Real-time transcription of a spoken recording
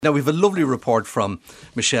Now, we've a lovely report from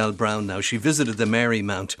Michèle Browne now. She visited the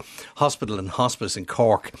Marymount Hospital and Hospice in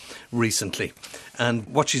Cork recently. And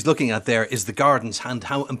what she's looking at there is the gardens and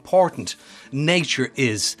how important nature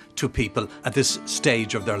is to people at this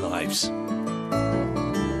stage of their lives.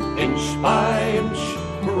 Inch by inch,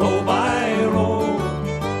 row by row,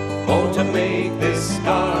 go to make this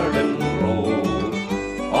garden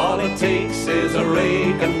grow. All it takes is a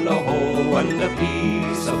rake and a hoe and a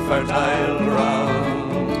piece of fertile ground.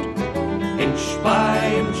 Inch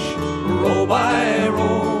by inch, row by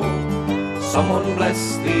row, someone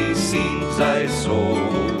bless these seeds I sow.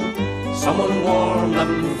 Someone warm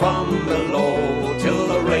them from below till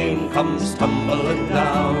the rain comes tumbling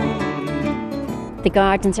down. The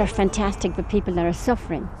gardens are fantastic for people that are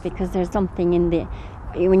suffering, because there's something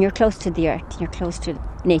when you're close to the earth, you're close to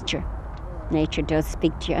nature. Nature does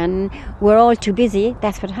speak to you, and we're all too busy.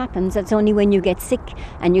 That's what happens. It's only when you get sick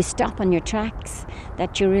and you stop on your tracks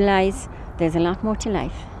that you realise there's a lot more to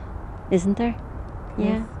life, isn't there?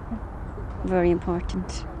 Yeah, very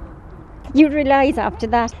important. You realise after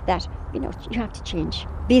that you have to change.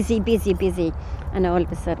 Busy, and all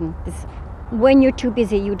of a sudden, when you're too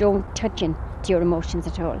busy, you don't touch into your emotions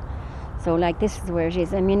at all. So, this is where it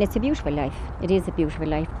is. I mean, it's a beautiful life. It is a beautiful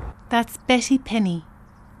life. That's Betty Penny,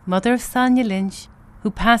 mother of Sonia Lynch, who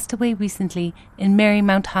passed away recently in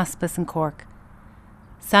Marymount Hospice in Cork.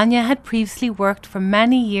 Sonia had previously worked for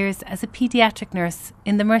many years as a paediatric nurse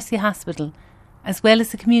in the Mercy Hospital, as well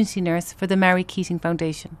as a community nurse for the Mary Keating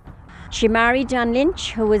Foundation. She married John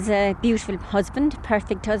Lynch, who was a beautiful husband,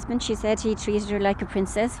 perfect husband. She said he treated her like a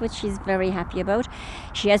princess, which she's very happy about.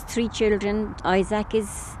 She has 3 children. Isaac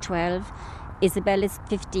is 12, Isabel is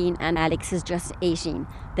 15, and Alex is just 18.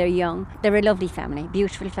 They're young. They're a lovely family,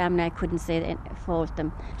 beautiful family. I couldn't fault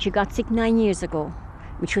them. She got sick 9 years ago,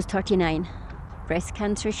 when she was 39. Breast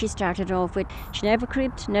cancer she started off with. She never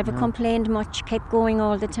cribbed, never complained much, kept going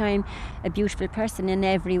all the time. A beautiful person in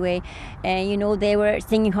every way. They were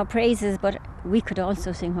singing her praises, but we could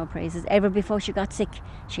also sing her praises. Ever before she got sick,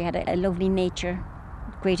 she had a lovely nature,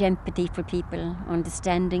 great empathy for people,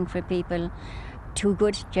 understanding for people. Too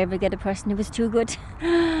good. Did you ever get a person who was too good?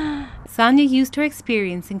 Sonia used her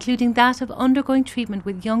experience, including that of undergoing treatment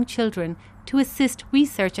with young children, to assist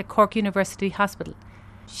research at Cork University Hospital.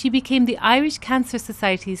 She became the Irish Cancer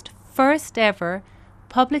Society's first ever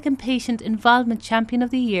Public and Patient Involvement Champion of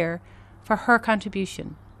the Year for her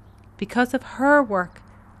contribution. Because of her work,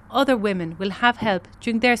 other women will have help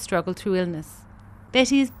during their struggle through illness.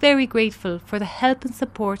 Betty is very grateful for the help and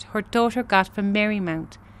support her daughter got from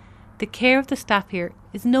Marymount. The care of the staff here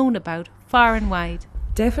is known about far and wide.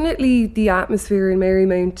 Definitely the atmosphere in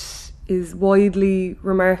Marymount is widely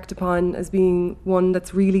remarked upon as being one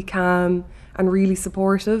that's really calm and really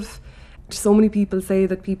supportive. So many people say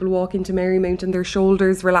that people walk into Marymount and their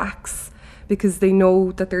shoulders relax because they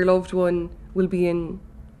know that their loved one will be in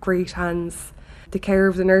great hands. The care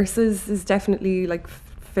of the nurses is definitely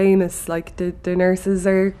famous. The nurses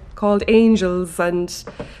are called angels, and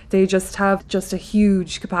they just have a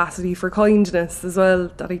huge capacity for kindness as well,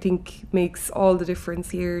 that I think makes all the difference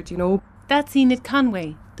here, That's Enid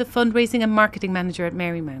Conway, the fundraising and marketing manager at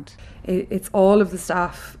Marymount. It's all of the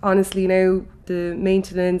staff, honestly now, the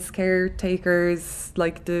maintenance, caretakers,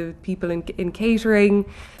 the people in catering,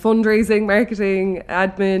 fundraising, marketing,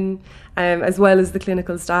 admin, as well as the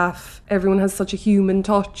clinical staff. Everyone has such a human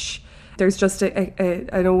touch. There's just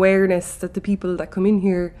an awareness that the people that come in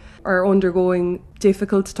here are undergoing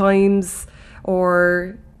difficult times,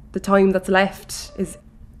 or the time that's left is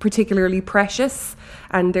particularly precious,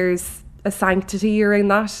 and there's a sanctity around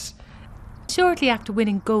that. Shortly after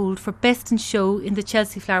winning gold for Best in Show in the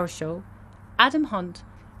Chelsea Flower Show, Adam Hunt,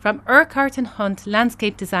 from Urquhart & Hunt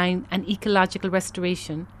Landscape Design and Ecological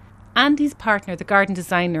Restoration, and his partner, the garden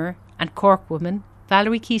designer and Cork woman,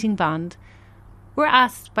 Valerie Keating Bond, were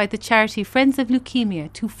asked by the charity Friends of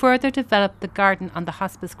Leukemia to further develop the garden on the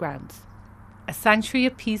hospice grounds. A sanctuary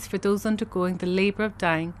of peace for those undergoing the labour of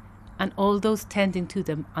dying and all those tending to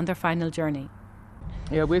them on their final journey.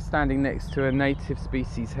 Yeah, we're standing next to a native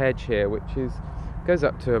species hedge here, which goes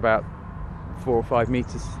up to about 4 or 5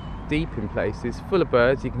 metres deep in places, full of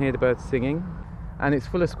birds. You can hear the birds singing, and it's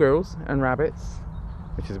full of squirrels and rabbits,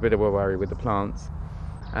 which is a bit of a worry with the plants.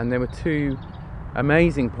 And there were 2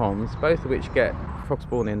 amazing ponds, both of which get frogs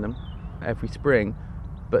born in them every spring,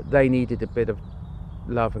 but they needed a bit of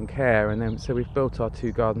love and care, and then so we've built our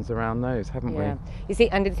 2 gardens around those, haven't we? You see,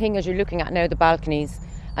 and the thing is, you're looking at now the balconies,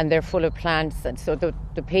 and they're full of plants, and so the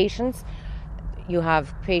patients, you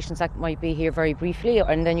have patients that might be here very briefly,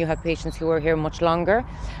 and then you have patients who are here much longer.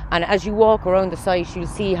 And as you walk around the site, you'll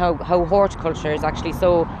see how horticulture is actually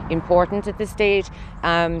so important at this stage.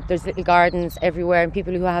 There's little gardens everywhere, and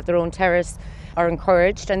people who have their own terrace are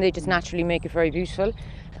encouraged, and they just naturally make it very beautiful.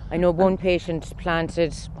 I know one patient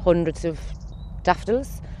planted hundreds of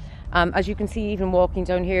daffodils. As you can see, even walking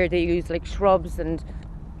down here, they use like shrubs, and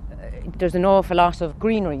there's an awful lot of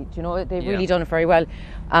greenery. They've really done it very well.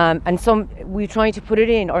 And we're trying to put it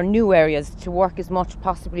in our new areas to work as much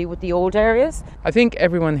possibly with the old areas. I think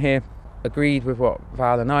everyone here agreed with what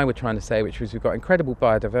Val and I were trying to say, which was we've got incredible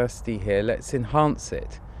biodiversity here, let's enhance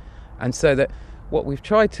it. And so that what we've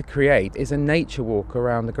tried to create is a nature walk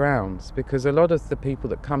around the grounds, because a lot of the people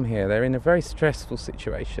that come here, they're in a very stressful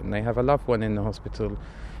situation. They have a loved one in the hospital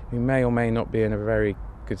who may or may not be in a very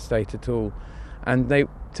good state at all. And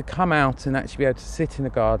to come out and actually be able to sit in a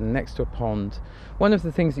garden next to a pond. One of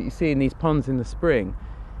the things that you see in these ponds in the spring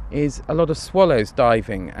is a lot of swallows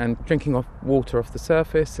diving and drinking water off the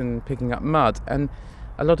surface and picking up mud. And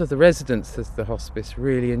a lot of the residents of the hospice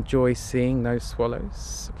really enjoy seeing those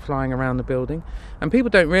swallows flying around the building. And people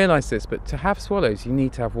don't realise this, but to have swallows you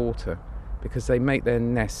need to have water, because they make their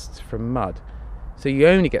nests from mud. So you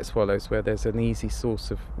only get swallows where there's an easy source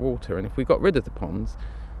of water. And if we got rid of the ponds,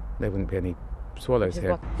 there wouldn't be any swallows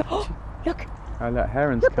here. Look! Oh, look,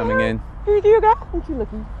 heron's coming in. Who do you got? Aren't you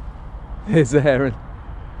looking? There's the heron.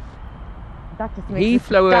 That just He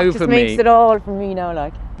flew over me. Makes it all for me now,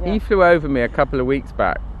 like. Yeah. He flew over me a couple of weeks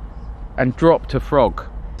back and dropped a frog.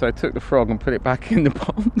 So I took the frog and put it back in the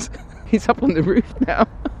pond. He's up on the roof now,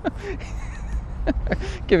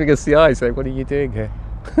 giving us the eye, saying, "What are you doing here?"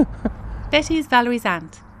 Betty is Valerie's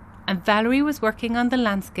aunt, and Valerie was working on the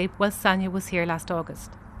landscape while Sonia was here last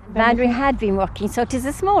August. Valerie had been working, so it is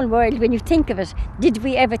a small world when you think of it. Did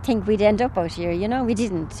we ever think we'd end up out here? We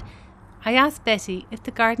didn't. I asked Betty if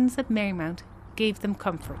the gardens at Marymount gave them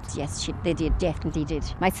comfort. Yes, they did, definitely did.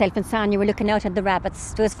 Myself and Sonia were looking out at the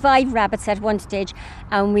rabbits. There was 5 rabbits at one stage,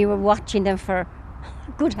 and we were watching them for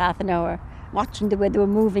a good half an hour, watching the way they were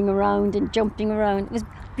moving around and jumping around. It was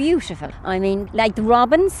beautiful. I mean, like the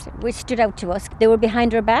robins, which stood out to us, they were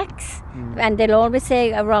behind our backs, and they'll always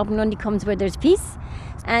say a robin only comes where there's peace.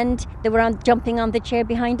 And they were jumping on the chair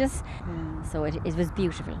behind us. So it was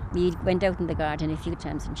beautiful. We went out in the garden a few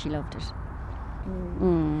times and she loved it.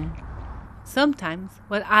 Sometimes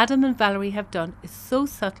what Adam and Valerie have done is so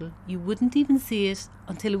subtle you wouldn't even see it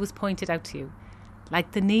until it was pointed out to you.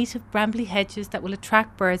 Like the native brambly hedges that will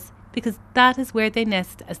attract birds because that is where they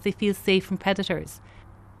nest as they feel safe from predators.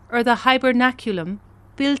 Or the hibernaculum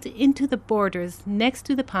built into the borders next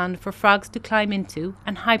to the pond for frogs to climb into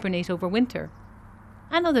and hibernate over winter.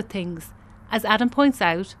 And other things, as Adam points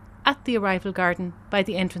out, at the arrival garden by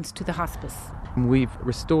the entrance to the hospice. We've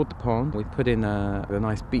restored the pond, we've put in a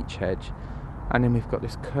nice beech hedge, and then we've got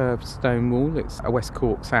this curved stone wall. It's a West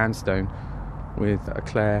Cork sandstone with a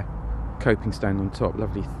Clare coping stone on top,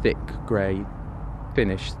 lovely thick grey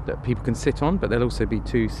finish that people can sit on, but there'll also be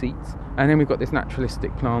 2 seats. And then we've got this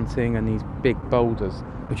naturalistic planting and these big boulders,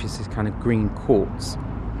 which is this kind of green quartz.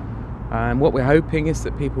 And what we're hoping is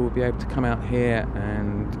that people will be able to come out here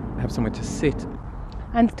and have somewhere to sit.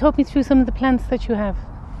 And talk me through some of the plants that you have.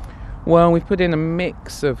 Well, we've put in a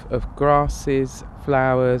mix of grasses,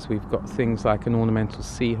 flowers. We've got things like an ornamental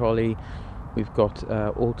sea holly. We've got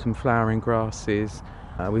autumn flowering grasses.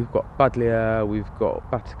 We've got buddleia. We've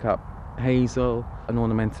got buttercup hazel, an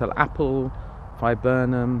ornamental apple,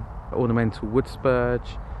 viburnum, ornamental wood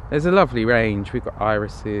spurge. There's a lovely range. We've got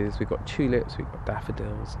irises, we've got tulips, we've got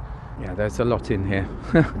daffodils. Yeah, there's a lot in here.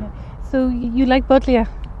 So you like buddleia?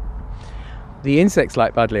 The insects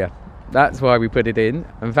like buddleia. That's why we put it in.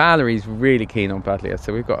 And Valerie's really keen on buddleia,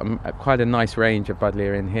 so we've got quite a nice range of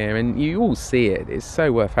buddleia in here. And you all see it. It's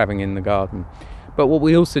so worth having in the garden. But what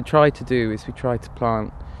we also try to do is we try to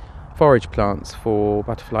plant forage plants for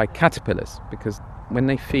butterfly caterpillars, because when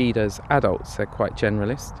they feed as adults, they're quite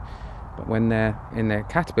generalist. But when they're in their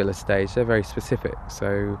caterpillar stage, they're very specific.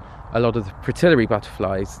 So a lot of the fritillary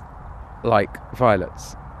butterflies like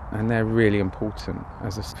violets, and they're really important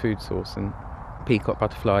as a food source. And peacock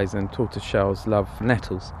butterflies and tortoise shells love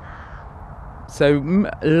nettles. So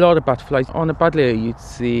a lot of butterflies. On a buddleia you'd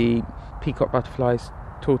see peacock butterflies,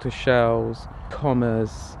 tortoise shells,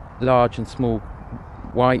 commas, large and small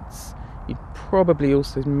whites. You'd probably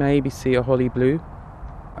also maybe see a holly blue.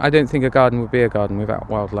 I don't think a garden would be a garden without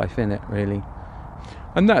wildlife in it, really.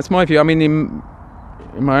 And that's my view. I mean, in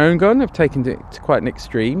my own garden, I've taken it to quite an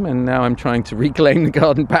extreme, and now I'm trying to reclaim the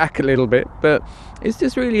garden back a little bit. But it's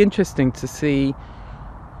just really interesting to see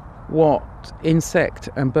what insect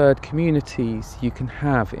and bird communities you can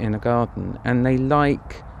have in a garden, and they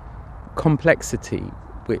like complexity,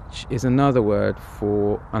 which is another word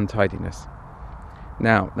for untidiness.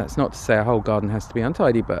 Now, that's not to say a whole garden has to be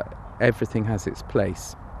untidy, but everything has its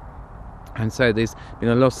place. And so there's been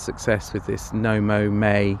a lot of success with this No Mow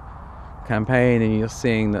May campaign, and you're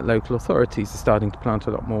seeing that local authorities are starting to plant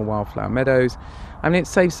a lot more wildflower meadows. I mean, it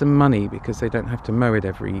saves them money because they don't have to mow it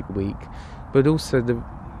every week, but also the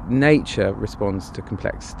nature responds to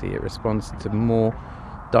complexity. It responds to more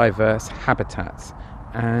diverse habitats.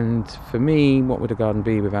 And for me, what would a garden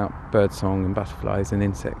be without birdsong and butterflies and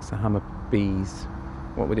insects, the hum of bees?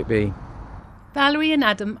 What would it be? Valerie and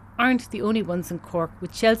Adam aren't the only ones in Cork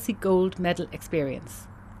with Chelsea Gold Medal experience.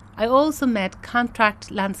 I also met contract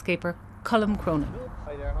landscaper Colm Cronin.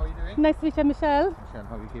 Hi there, how are you doing? Nice to meet you, Michelle. Michelle,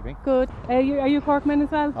 how are you keeping? Good. Are you Corkman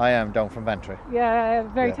as well? I am, down from Bantry. Yeah,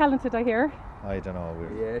 very talented, I hear. I don't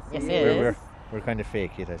know. We're kind of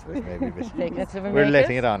fake it, I suppose, maybe. But we're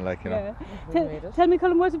letting it on, like, you know. Tell me,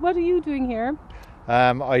 Colm, what are you doing here?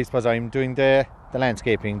 I suppose I'm doing the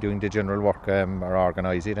landscaping, doing the general work, or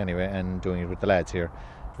organise it anyway, and doing it with the lads here.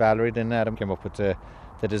 Valerie and Adam came up with the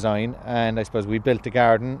design, and I suppose we built the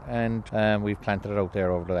garden, and we've planted it out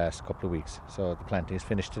there over the last couple of weeks. So the planting is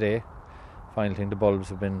finished today. Final thing, the bulbs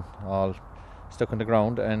have been all stuck in the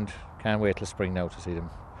ground, and can't wait till spring now to see them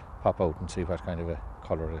pop out and see what kind of a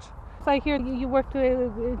colour it is. So I hear you worked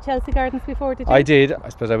with Chelsea Gardens before, did you? I did. I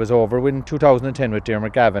suppose I was over in 2010 with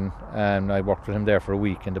Dermot Gavin, and I worked with him there for a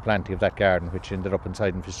week in the planting of that garden, which ended up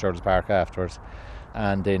inside in Fitzgerald's Park afterwards.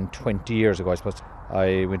 And then 20 years ago, I suppose,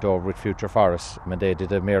 I went over with Future Forests, and they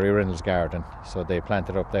did a Mary Reynolds garden, so they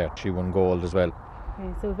planted up there. She won gold as well.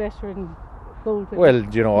 Okay, so veteran gold. Well,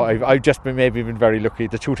 you know, I've just been very lucky.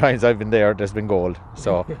 The 2 times I've been there, there's been gold.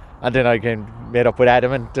 So, and then I made up with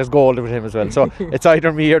Adam, and there's gold with him as well. So it's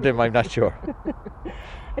either me or them, I'm not sure.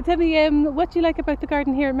 Tell me, what do you like about the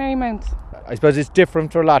garden here at Marymount? I suppose it's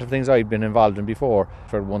different to a lot of things I've been involved in before.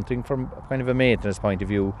 For one thing, from kind of a maintenance point of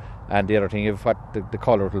view, and the other thing of what the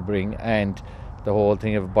colour it will bring, and the whole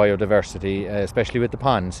thing of biodiversity, especially with the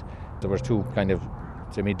ponds. There were 2 kind of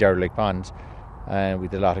semi-derelict ponds, and we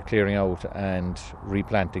did a lot of clearing out and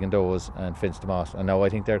replanting in those and fenced them off. And now I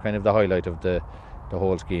think they're kind of the highlight of the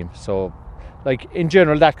whole scheme. So, like, in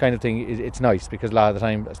general, that kind of thing, it's nice, because a lot of the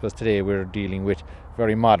time, I suppose today we're dealing with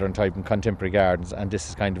very modern type and contemporary gardens, and this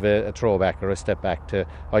is kind of a throwback or a step back to,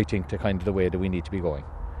 I think, to kind of the way that we need to be going.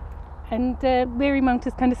 And Marymount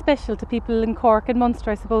is kind of special to people in Cork and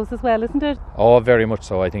Munster, I suppose, as well, isn't it? Oh, very much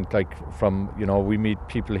so. I think, like, from, you know, we meet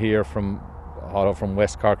people here from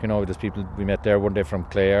West Cork, you know, there's people we met there one day from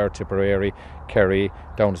Clare, Tipperary, Kerry,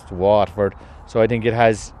 down to Waterford. So I think it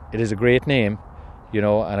is a great name, you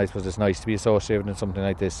know, and I suppose it's nice to be associated with something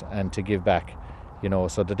like this and to give back, you know,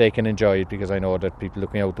 so that they can enjoy it, because I know that people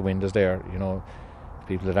looking out the windows there, you know,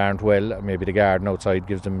 people that aren't well, maybe the garden outside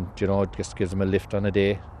gives them, you know, just gives them a lift on a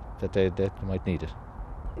day that they might need it.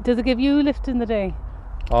 Does it give you a lift in the day?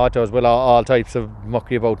 Oh, it does. Well, all types of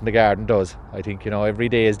mucky about in the garden does. I think, you know, every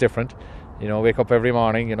day is different. You know, wake up every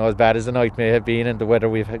morning, you know, as bad as the night may have been and the weather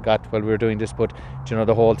we've got while we were doing this, but, you know,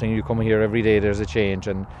 the whole thing, you come here every day, there's a change,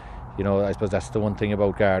 and, you know, I suppose that's the one thing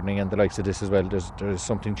about gardening and the likes of this as well. There's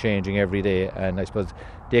something changing every day, and I suppose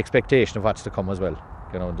the expectation of what's to come as well,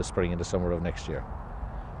 you know, in the spring and the summer of next year.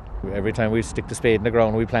 Every time we stick the spade in the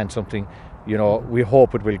ground, we plant something, you know, we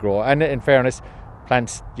hope it will grow. And in fairness,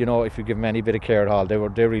 plants, you know, if you give them any bit of care at all, they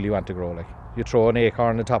really want to grow. Like, you throw an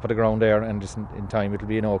acorn on the top of the ground there, and in time it'll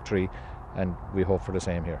be an oak tree, and we hope for the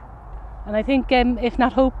same here. And I think, if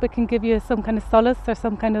not hope, it can give you some kind of solace or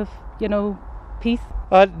some kind of, you know, peace.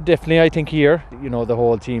 Definitely, I think here, you know, the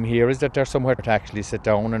whole team here is that they're somewhere to actually sit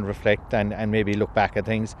down and reflect and maybe look back at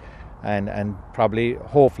things, and probably,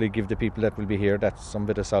 hopefully, give the people that will be here that some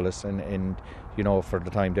bit of solace and you know, for the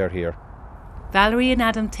time they're here. Valerie and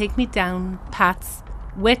Adam take me down paths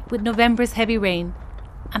wet with November's heavy rain,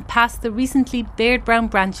 and past the recently bared brown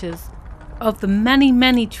branches of the many,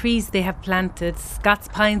 many trees they have planted, Scots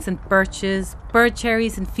pines and birches, bird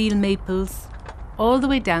cherries and field maples, all the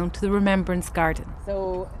way down to the Remembrance Garden.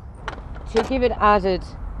 So, to give it added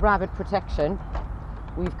rabbit protection,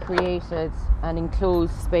 we've created an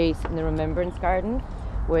enclosed space in the Remembrance Garden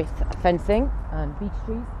with fencing and beech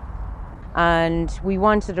trees. And we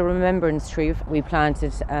wanted a remembrance tree. We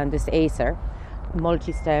planted this acer,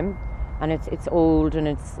 multi-stem, and it's old and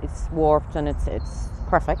it's warped and it's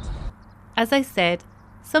perfect. As I said,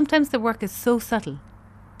 sometimes the work is so subtle,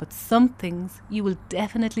 but some things you will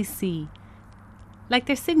definitely see. Like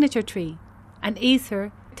their signature tree, an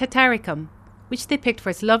Acer tataricum, which they picked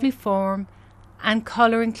for its lovely form and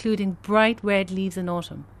colour, including bright red leaves in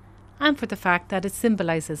autumn, and for the fact that it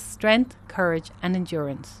symbolises strength, courage and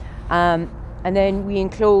endurance. And then we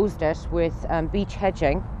enclosed it with beech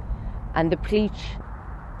hedging, and the pleach,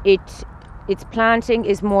 its planting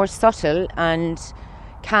is more subtle and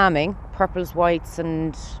calming, purples, whites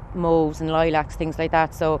and mauves and lilacs, things like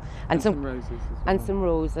that. So and some roses as well. and some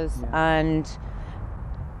roses and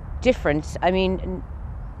different, I mean,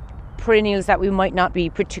 perennials that we might not be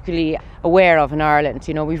particularly aware of in Ireland.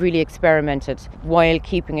 You know, we've really experimented while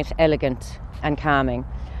keeping it elegant and calming.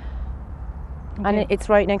 Okay. And it's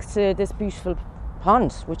right next to this beautiful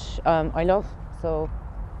pond, which I love. So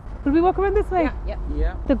Will we walk around this way?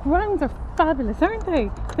 Yeah. The grounds are fabulous, aren't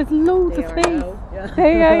they? There's loads They of are space. now, yeah.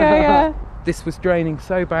 Yeah. This was draining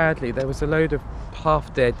so badly. There was a load of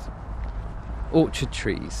half-dead orchard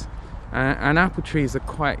trees, and apple trees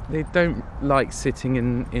they don't like sitting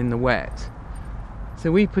in the wet.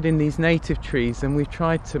 So we put in these native trees, and we've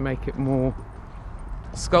tried to make it more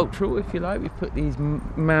sculptural, if you like. We've put these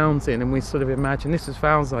mounds in, and we sort of imagine, this was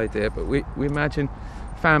Val's idea, but we imagine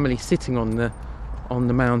family sitting on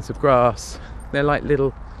the mounds of grass. They're like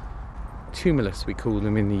little tumulus, we call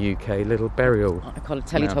them in the UK, little burial. I call it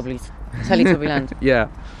Teletubbies. Teletubby land. Yeah.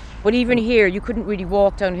 But even here, you couldn't really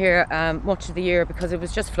walk down here much of the year because it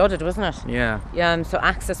was just flooded, wasn't it? Yeah. So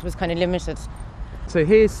access was kind of limited. So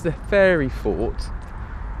here's the fairy fort,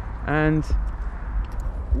 and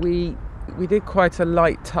we did quite a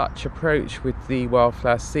light touch approach with the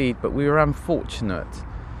wildflower seed, but we were unfortunate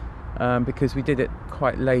because we did it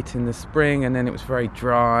quite late in the spring, and then it was very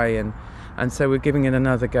dry, and so we're giving it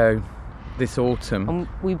another go this autumn. And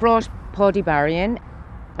we brought Paddy Barry in,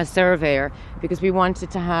 a surveyor, because we wanted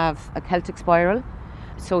to have a Celtic spiral.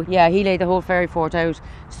 So yeah, he laid the whole fairy fort out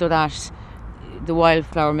so that the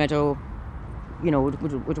wildflower meadow, you know,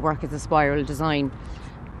 would work as a spiral design.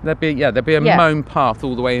 There'd be a mown path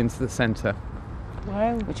all the way into the centre.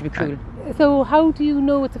 Wow. Which would be cool. So how do you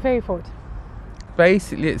know it's a fairy fort?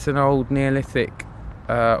 Basically, it's an old Neolithic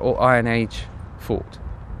or Iron Age fort.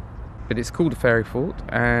 But it's called a fairy fort,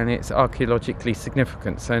 and it's archaeologically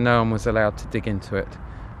significant, so no one was allowed to dig into it.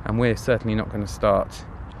 And we're certainly not going to start.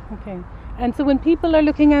 Okay. And so when people are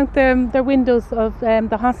looking out their windows of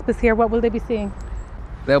the hospice here, what will they be seeing?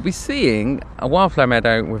 They'll be seeing a wildflower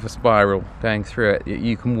meadow with a spiral going through it.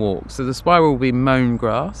 You can walk. So the spiral will be mown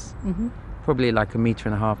grass, probably like 1.5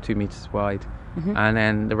 meters, 2 meters wide, and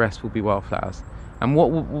then the rest will be wildflowers. And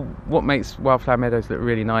what makes wildflower meadows look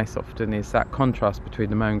really nice often is that contrast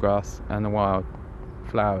between the mown grass and the wild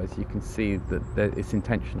flowers. You can see that it's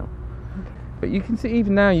intentional. But you can see,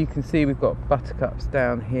 even now you can see we've got buttercups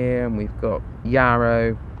down here, and we've got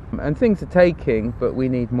yarrow, and things are taking, but we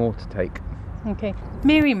need more to take. Okay.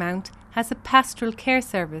 Marymount has a pastoral care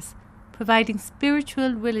service providing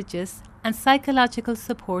spiritual, religious and psychological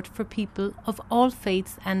support for people of all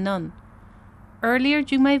faiths and none. Earlier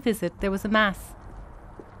during my visit there was a mass.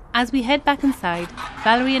 As we head back inside,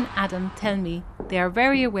 Valerie and Adam tell me they are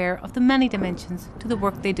very aware of the many dimensions to the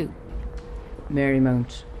work they do.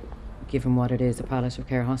 Marymount, given what it is, a palliative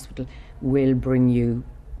care hospital, will bring you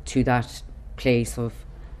to that place of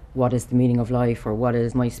what is the meaning of life, or what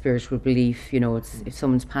is my spiritual belief. You know, it's, if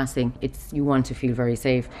someone's passing, you want to feel very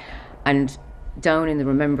safe. And down in the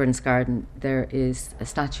Remembrance Garden there is a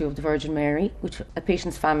statue of the Virgin Mary, which a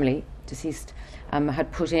patient's family, deceased,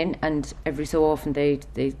 had put in, and every so often they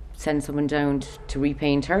send someone down to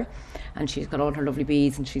repaint her, and she's got all her lovely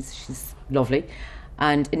beads, and she's lovely.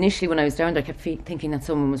 And initially when I was down there I kept thinking that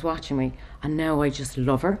someone was watching me, and now I just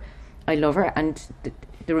love her. I love her. And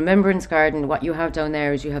the Remembrance Garden, what you have down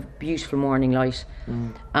there is you have beautiful morning light,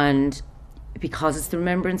 and because it's the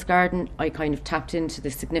Remembrance Garden, I kind of tapped into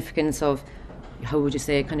the significance of, how would you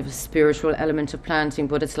say, kind of a spiritual element of planting,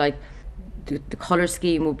 but it's like the colour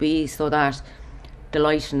scheme would be so that the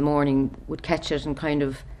light in the morning would catch it and kind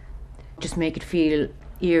of just make it feel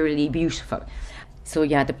eerily beautiful. So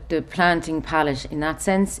yeah, the planting palette in that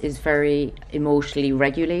sense is very emotionally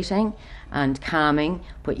regulating and calming,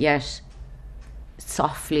 but yet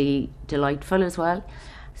softly delightful as well.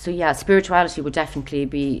 So yeah, spirituality would definitely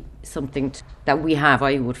be something that we have,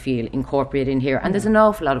 I would feel, incorporated in here. And there's an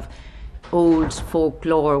awful lot of old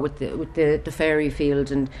folklore with the fairy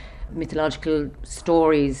field and mythological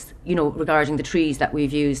stories, you know, regarding the trees that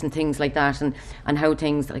we've used and things like that, and how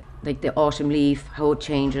things like the autumn leaf, how it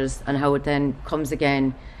changes and how it then comes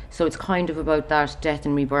again. So it's kind of about that death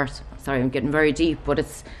and rebirth. Sorry, I'm getting very deep, but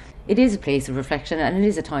it is a place of reflection, and it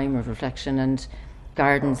is a time of reflection, and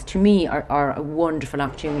gardens to me are a wonderful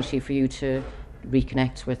opportunity for you to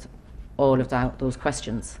reconnect with all of those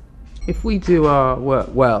questions. If we do our work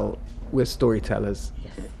well, we're storytellers.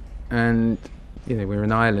 Yes. And we're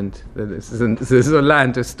an island. This is a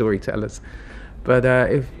land of storytellers. But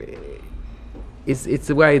it's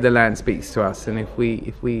the way the land speaks to us, and if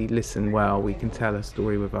we listen well, we can tell a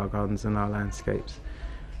story with our gardens and our landscapes.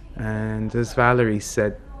 And as Valerie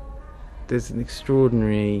said, there's an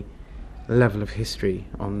extraordinary level of history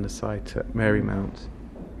on the site at Marymount,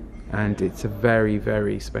 and it's a very,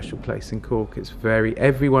 very special place in Cork.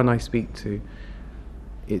 Everyone I speak to,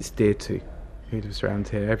 it's dear to, who lives around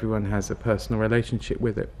here. Everyone has a personal relationship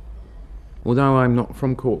with it. Although I'm not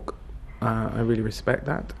from Cork, I really respect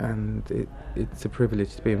that, and it's a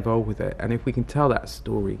privilege to be involved with it. And if we can tell that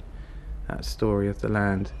story of the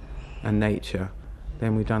land and nature,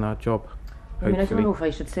 then we've done our job. I mean, I don't know if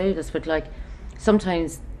I should say this, but like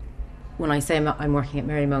sometimes when I say I'm working at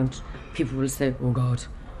Marymount, people will say, "Oh God,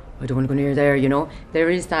 I don't want to go near there." There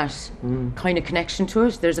is that kind of connection to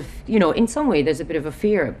it. There's in some way, there's a bit of a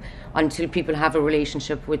fear until people have a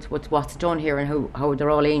relationship with what's done here and how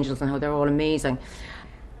they're all angels and how they're all amazing.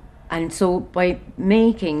 And so by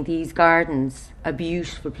making these gardens a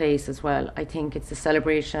beautiful place as well, I think it's a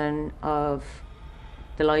celebration of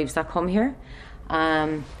the lives that come here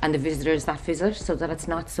and the visitors that visit, so that it's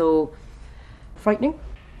not so frightening.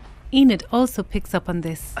 Enid also picks up on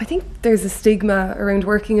this. I think there's a stigma around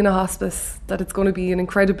working in a hospice that it's going to be an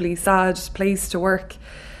incredibly sad place to work,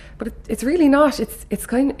 but it's really not.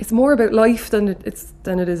 It's more about life than it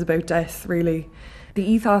is about death, really. The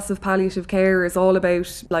ethos of palliative care is all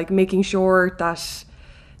about like making sure that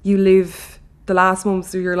you live the last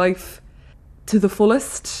moments of your life to the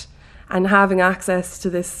fullest, and having access to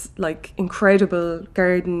this like incredible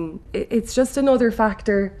garden. It's just another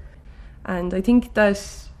factor, and I think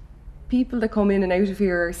that people that come in and out of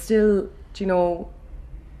here are still,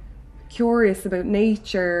 curious about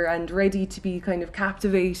nature and ready to be kind of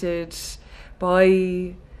captivated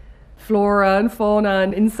by flora and fauna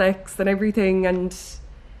and insects and everything, and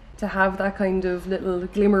to have that kind of little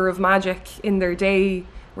glimmer of magic in their day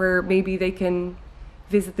where maybe they can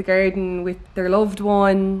visit the garden with their loved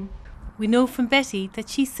one. We know from Betty that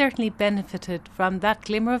she certainly benefited from that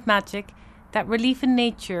glimmer of magic, that relief in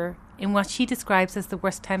nature in what she describes as the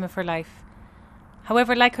worst time of her life.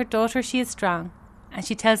 However, like her daughter, she is strong, and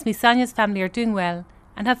she tells me Sonia's family are doing well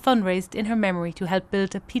and have fundraised in her memory to help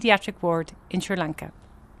build a paediatric ward in Sri Lanka.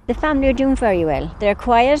 The family are doing very well. They're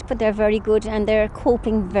quiet, but they're very good, and they're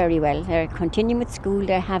coping very well. They're continuing with school,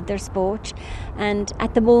 they have their sport, and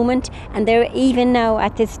at the moment, and they're even now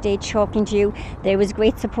at this stage talking to you, there was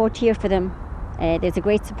great support here for them. There's a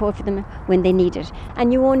great support for them when they need it.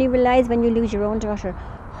 And you only realise when you lose your own daughter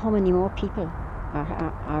how many more people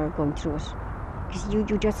are going through it. Because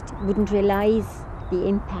you just wouldn't realise the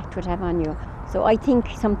impact it would have on you. So I think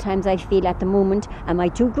sometimes I feel at the moment, am I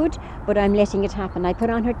too good? But I'm letting it happen. I put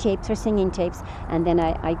on her tapes, her singing tapes, and then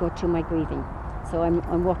I go through my grieving. So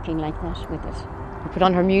I'm working like that with it. You put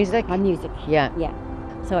on her music? Her music. Yeah. Yeah.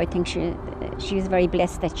 So I think she was very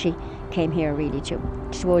blessed that she came here really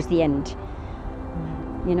towards the end.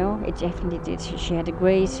 It definitely did. She had it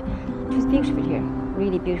was beautiful here,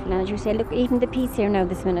 really beautiful. And as you say, look, even the peace here now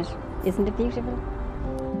this minute, isn't it beautiful?